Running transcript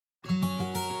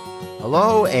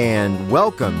Hello and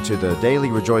welcome to the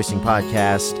Daily Rejoicing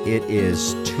Podcast. It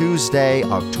is Tuesday,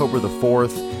 October the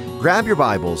 4th. Grab your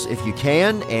Bibles if you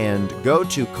can and go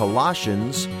to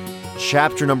Colossians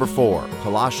chapter number 4.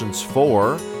 Colossians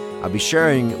 4. I'll be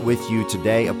sharing with you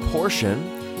today a portion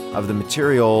of the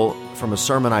material from a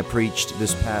sermon I preached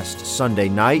this past Sunday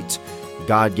night.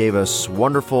 God gave us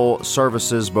wonderful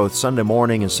services both Sunday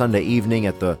morning and Sunday evening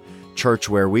at the church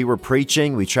where we were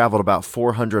preaching. We traveled about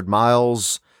 400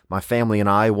 miles, my family and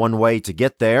I, one way to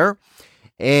get there.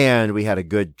 And we had a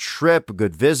good trip, a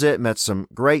good visit, met some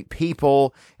great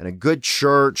people and a good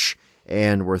church.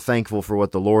 And we're thankful for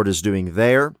what the Lord is doing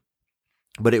there.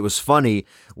 But it was funny.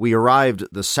 We arrived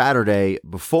the Saturday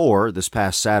before, this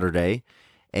past Saturday,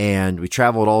 and we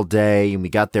traveled all day and we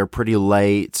got there pretty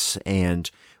late. And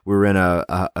we were in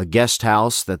a guest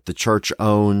house that the church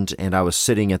owned. And I was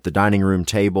sitting at the dining room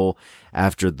table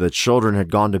after the children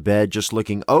had gone to bed, just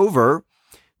looking over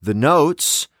the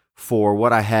notes for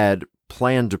what I had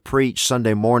planned to preach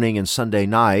Sunday morning and Sunday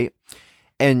night.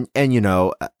 And you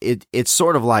know, it's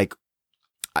sort of like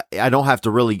I don't have to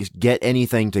really get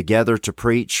anything together to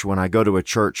preach when I go to a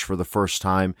church for the first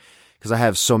time because I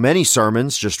have so many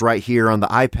sermons just right here on the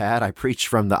iPad. I preach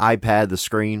from the iPad, the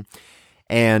screen,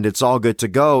 and it's all good to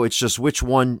go. It's just which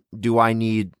one do I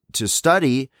need to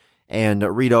study and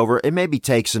read over? It maybe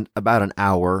takes about an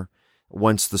hour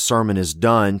once the sermon is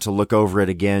done to look over it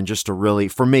again, just to really,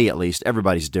 for me at least,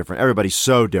 everybody's different. Everybody's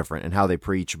so different in how they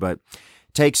preach, but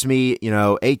it takes me,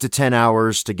 8 to 10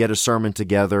 hours to get a sermon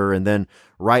together. And then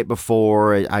right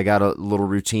before, I got a little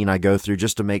routine I go through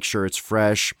just to make sure it's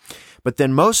fresh. But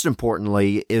then most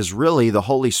importantly is really the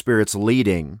Holy Spirit's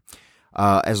leading.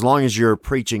 As long as you're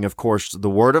preaching, of course, the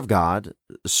Word of God,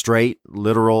 straight,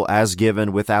 literal, as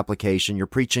given, with application, you're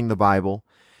preaching the Bible.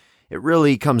 It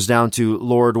really comes down to,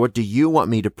 Lord, what do you want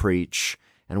me to preach?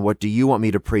 And what do you want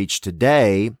me to preach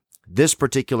today, this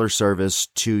particular service,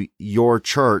 to your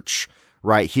church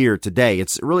right here today?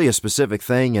 It's really a specific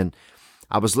thing. And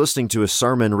I was listening to a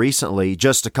sermon recently,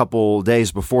 just a couple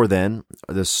days before then,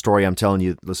 this story I'm telling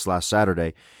you this last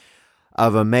Saturday,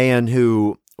 of a man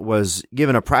who was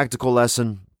given a practical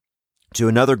lesson to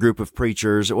another group of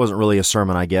preachers. It wasn't really a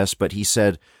sermon, I guess, but he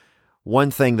said one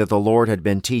thing that the Lord had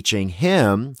been teaching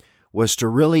him was to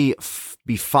really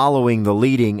be following the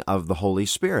leading of the Holy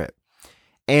Spirit.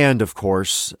 And of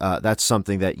course, that's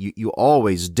something that you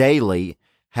always daily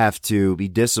have to be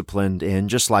disciplined in,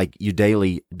 just like you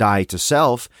daily die to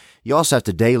self. You also have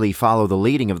to daily follow the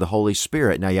leading of the Holy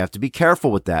Spirit. Now, you have to be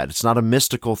careful with that. It's not a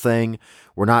mystical thing.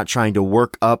 We're not trying to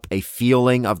work up a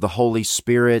feeling of the Holy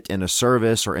Spirit in a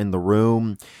service or in the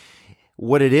room.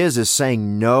 What it is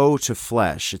saying no to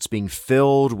flesh. It's being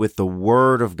filled with the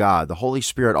Word of God. The Holy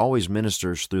Spirit always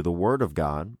ministers through the Word of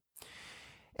God.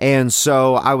 And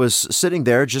so I was sitting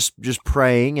there just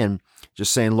praying and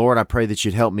just saying, Lord, I pray that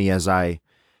you'd help me as I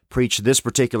preach this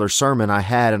particular sermon I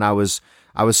had. And I was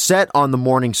set on the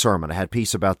morning sermon. I had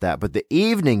peace about that. But the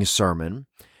evening sermon,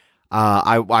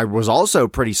 I was also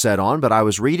pretty set on, but I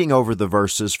was reading over the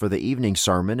verses for the evening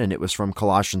sermon, and it was from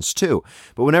Colossians 2.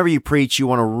 But whenever you preach, you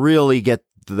want to really get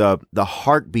the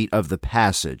heartbeat of the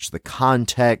passage, the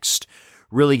context,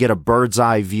 really get a bird's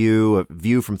eye view, a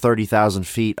view from 30,000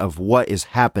 feet of what is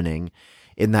happening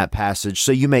in that passage.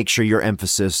 So you make sure your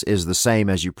emphasis is the same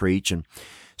as you preach. And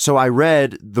so I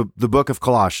read the book of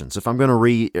Colossians. If I'm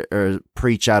going to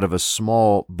preach out of a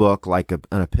small book like an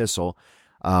epistle,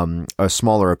 a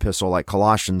smaller epistle like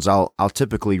Colossians, I'll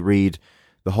typically read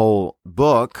the whole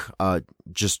book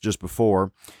just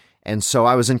before. And so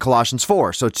I was in Colossians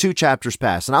 4, so 2 chapters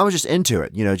passed, and I was just into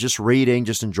it, just reading,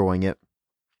 just enjoying it.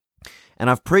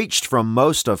 And I've preached from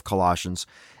most of Colossians,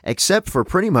 except for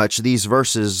pretty much these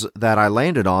verses that I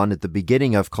landed on at the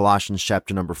beginning of Colossians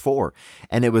chapter number 4.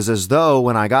 And it was as though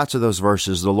when I got to those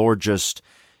verses, the Lord just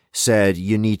said,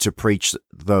 you need to preach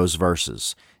those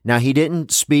verses. Now, he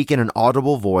didn't speak in an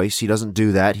audible voice. He doesn't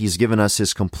do that. He's given us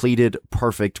his completed,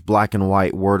 perfect, black and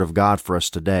white Word of God for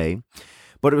us today.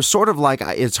 But it was sort of like,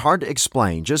 it's hard to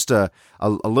explain, just a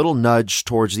little nudge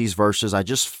towards these verses. I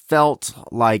just felt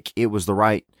like it was the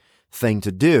right thing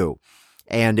to do.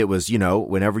 And it was,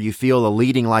 whenever you feel a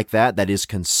leading like that is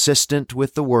consistent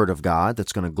with the Word of God,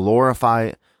 that's going to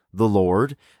glorify the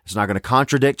Lord. It's not going to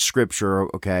contradict Scripture,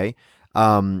 okay?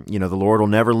 The Lord will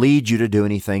never lead you to do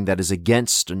anything that is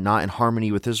against and not in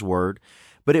harmony with His Word.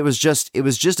 But it was just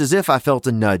as if I felt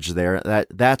a nudge there.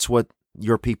 That's what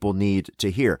your people need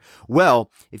to hear. Well,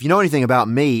 if you know anything about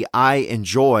me, I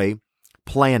enjoy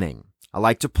planning. I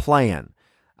like to plan.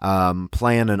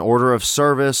 Plan an order of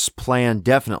service, plan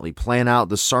out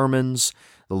the sermons,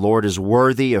 The Lord is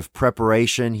worthy of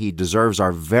preparation. He deserves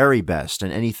our very best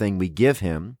in anything we give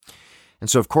him. And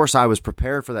so, of course, I was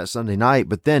prepared for that Sunday night.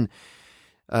 But then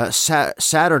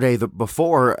Saturday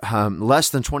before, less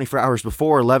than 24 hours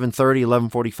before, 11:30,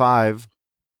 11:45,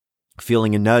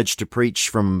 feeling a nudge to preach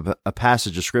from a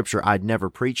passage of Scripture I'd never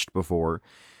preached before.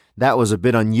 That was a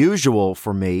bit unusual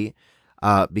for me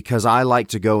because I like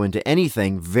to go into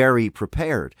anything very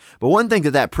prepared. But one thing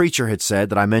that preacher had said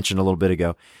that I mentioned a little bit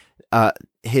ago,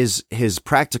 his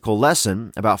practical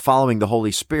lesson about following the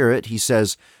Holy Spirit, he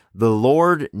says, the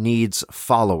Lord needs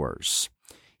followers.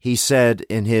 He said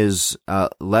in his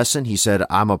lesson, he said,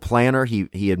 I'm a planner.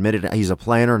 He admitted he's a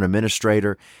planner and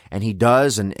administrator, and he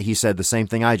does. And he said the same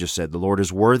thing I just said. The Lord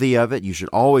is worthy of it. You should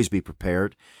always be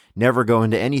prepared. Never go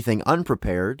into anything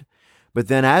unprepared. But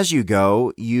then as you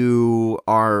go, you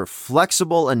are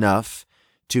flexible enough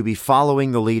to be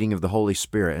following the leading of the Holy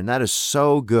Spirit. And that is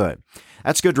so good.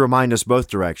 That's good to remind us both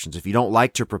directions. If you don't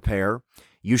like to prepare,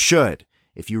 you should.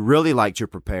 If you really like to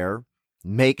prepare,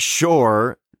 make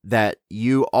sure that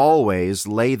you always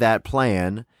lay that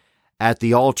plan at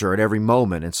the altar at every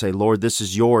moment and say, Lord, this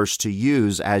is yours to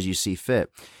use as you see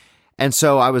fit. And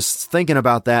so I was thinking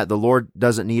about that. The Lord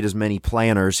doesn't need as many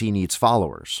planners. He needs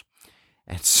followers.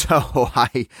 And so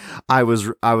I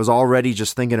was already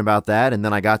just thinking about that. And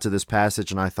then I got to this passage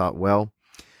and I thought, well,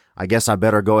 I guess I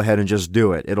better go ahead and just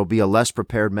do it. It'll be a less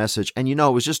prepared message. And it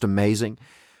was just amazing.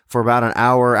 For about an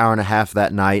hour and a half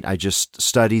that night, I just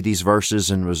studied these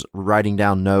verses and was writing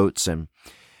down notes. And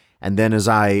then as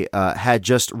I had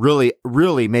just really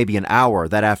maybe an hour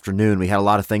that afternoon, we had a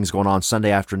lot of things going on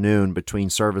Sunday afternoon between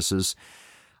services.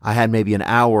 I had maybe an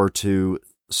hour to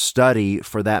study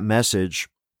for that message.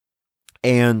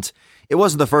 And it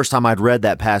wasn't the first time I'd read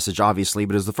that passage, obviously,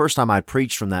 but it was the first time I'd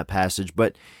preached from that passage.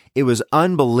 But it was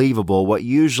unbelievable. What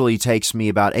usually takes me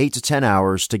about 8 to 10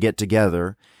 hours to get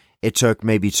together, it took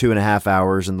maybe 2.5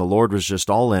 hours, and the Lord was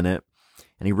just all in it,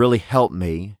 and he really helped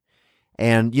me.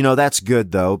 And, that's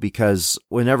good, though, because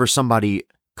whenever somebody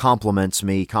compliments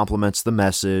the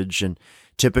message, and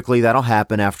typically that'll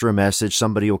happen after a message,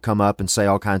 somebody will come up and say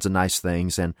all kinds of nice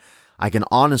things, and I can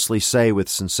honestly say with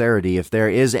sincerity, if there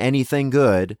is anything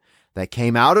good that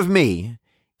came out of me,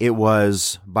 it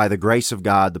was by the grace of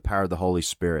God, the power of the Holy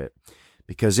Spirit,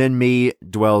 because in me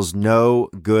dwells no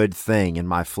good thing in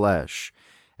my flesh.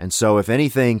 And so if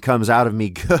anything comes out of me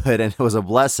good and it was a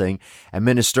blessing and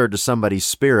ministered to somebody's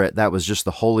spirit, that was just the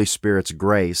Holy Spirit's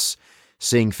grace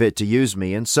seeing fit to use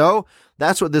me. And so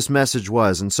that's what this message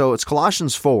was. And so it's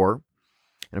Colossians 4.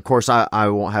 And of course, I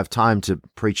won't have time to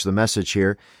preach the message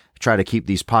here. I try to keep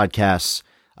these podcasts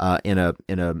in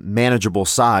a manageable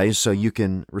size so you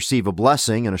can receive a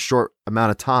blessing in a short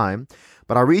amount of time.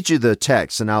 But I'll read you the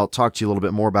text and I'll talk to you a little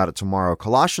bit more about it tomorrow.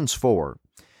 Colossians 4,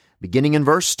 beginning in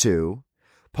verse 2.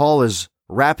 Paul is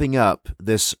wrapping up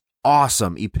this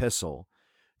awesome epistle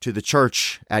to the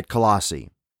church at Colossae.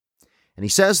 And he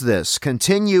says this,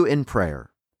 continue in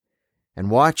prayer and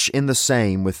watch in the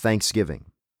same with thanksgiving,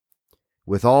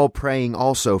 with all praying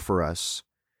also for us,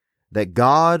 that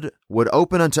God would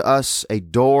open unto us a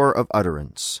door of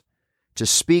utterance to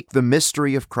speak the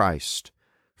mystery of Christ,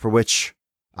 for which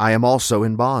I am also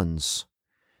in bonds,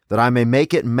 that I may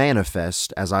make it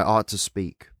manifest as I ought to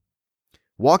speak.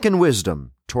 Walk in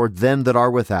wisdom toward them that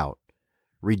are without,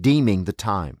 redeeming the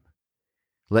time.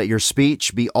 Let your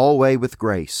speech be always with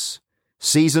grace,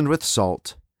 seasoned with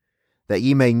salt, that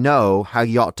ye may know how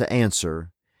ye ought to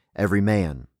answer every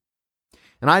man.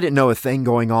 And I didn't know a thing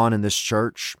going on in this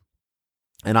church,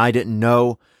 and I didn't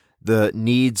know the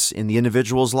needs in the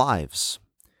individuals' lives.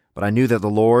 But I knew that the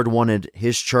Lord wanted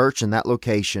his church in that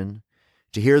location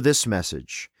to hear this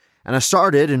message. And I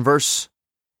started in verse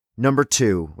number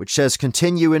 2, which says,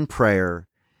 continue in prayer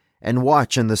and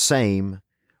watch in the same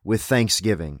with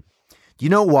thanksgiving. Do you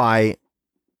know why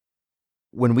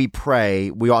when we pray,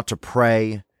 we ought to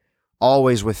pray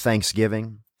always with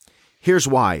thanksgiving? Here's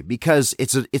why. Because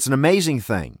it's an amazing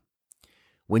thing.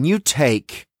 When you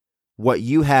take what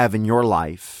you have in your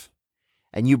life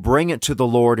and you bring it to the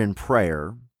Lord in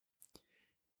prayer,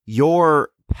 your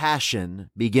passion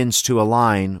begins to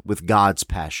align with God's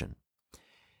passion.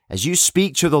 As you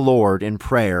speak to the Lord in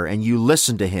prayer and you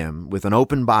listen to him with an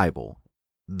open Bible,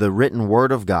 the written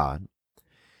word of God,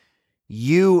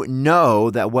 you know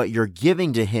that what you're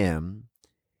giving to him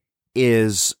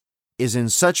is in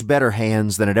such better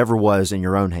hands than it ever was in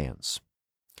your own hands.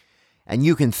 And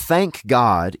you can thank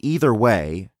God either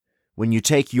way when you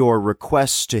take your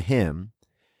requests to him,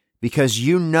 because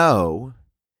you know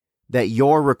that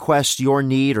your request, your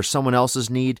need, or someone else's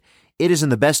need, it is in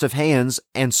the best of hands,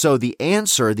 and so the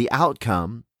answer, the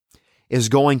outcome, is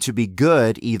going to be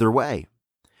good either way.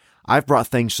 I've brought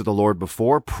things to the Lord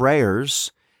before,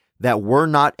 prayers that were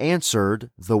not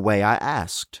answered the way I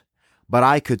asked. But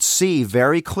I could see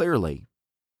very clearly,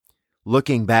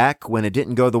 looking back when it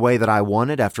didn't go the way that I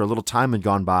wanted after a little time had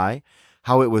gone by,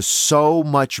 how it was so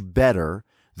much better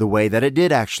the way that it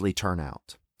did actually turn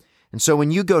out. And so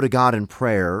when you go to God in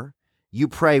prayer, you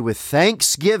pray with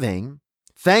thanksgiving.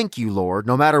 Thank you, Lord.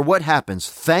 No matter what happens,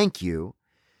 thank you,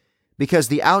 because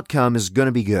the outcome is going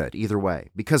to be good either way,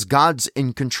 because God's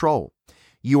in control.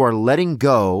 You are letting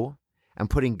go and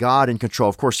putting God in control.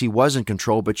 Of course, He was in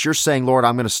control, but you're saying, Lord,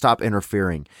 I'm going to stop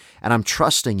interfering, and I'm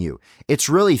trusting you. It's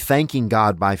really thanking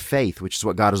God by faith, which is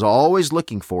what God is always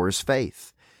looking for, is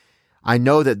faith. I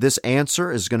know that this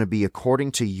answer is going to be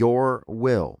according to your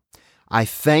will. I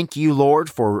thank you, Lord,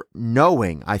 for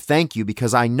knowing. I thank you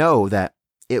because I know that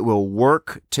it will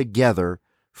work together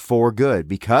for good,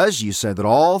 because you said that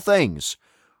all things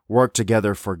work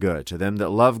together for good to them that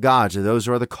love God, to those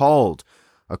who are the called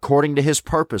according to His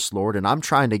purpose, Lord. And I'm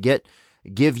trying to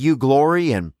give you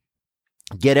glory and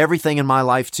get everything in my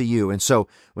life to you. And so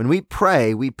when we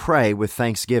pray with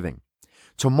thanksgiving.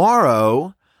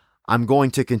 Tomorrow, I'm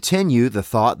going to continue the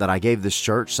thought that I gave this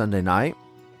church Sunday night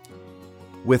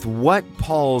with what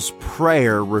Paul's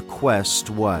prayer request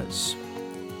was.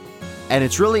 And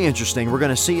it's really interesting. We're going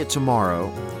to see it tomorrow.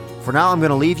 For now, I'm going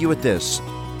to leave you with this.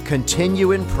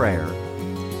 Continue in prayer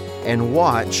and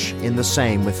watch in the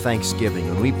same with thanksgiving.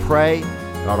 When we pray,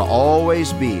 it ought to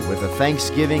always be with a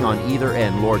thanksgiving on either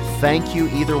end. Lord, thank you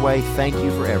either way. Thank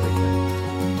you for everything.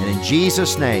 And in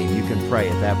Jesus' name, you can pray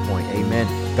at that point.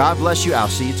 Amen. God bless you. I'll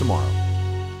see you tomorrow.